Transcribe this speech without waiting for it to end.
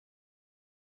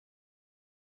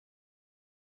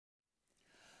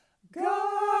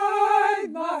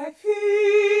Guide my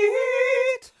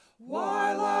feet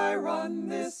while I run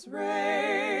this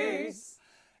race.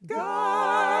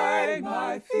 Guide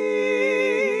my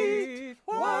feet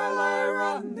while I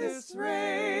run this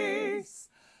race.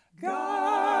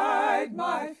 Guide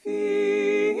my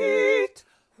feet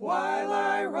while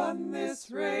I run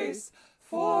this race.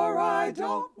 For I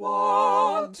don't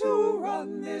want to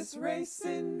run this race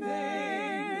in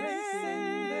vain.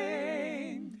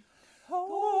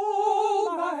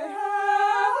 Hold my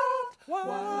hand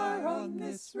while I run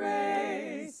this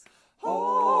race.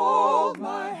 Hold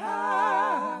my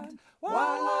hand while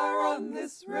I run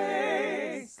this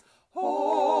race.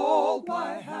 Hold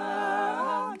my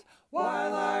hand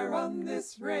while I run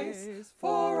this race.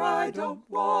 For I don't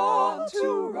want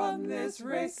to run this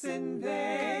race in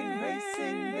vain.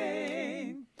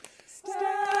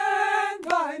 Stand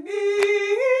by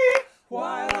me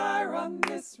while I run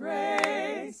this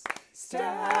race.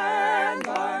 Stand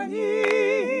by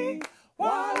me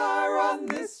while I run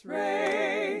this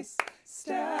race.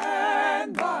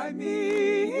 Stand by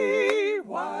me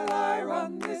while I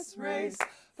run this race.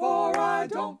 For I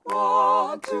don't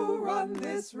want to run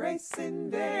this race in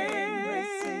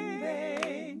vain.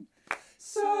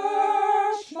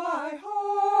 Search my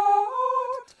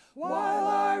heart while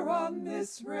I run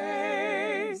this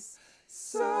race.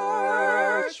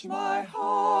 Search my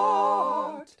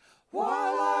heart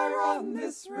while I run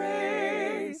this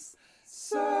race.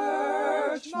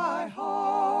 Search my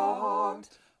heart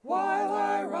while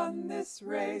I run this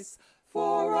race.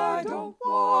 For I don't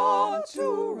want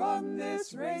to run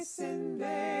this race in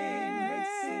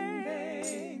vain.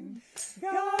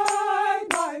 Guide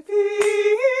my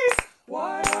feet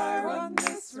while I run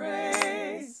this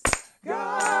race.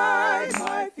 Guide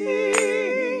my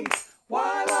feet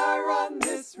while I run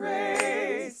this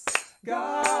race.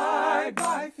 Guide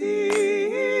my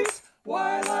feet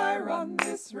while I run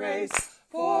this race.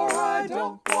 For I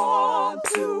don't want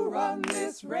to run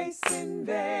this race in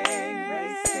vain.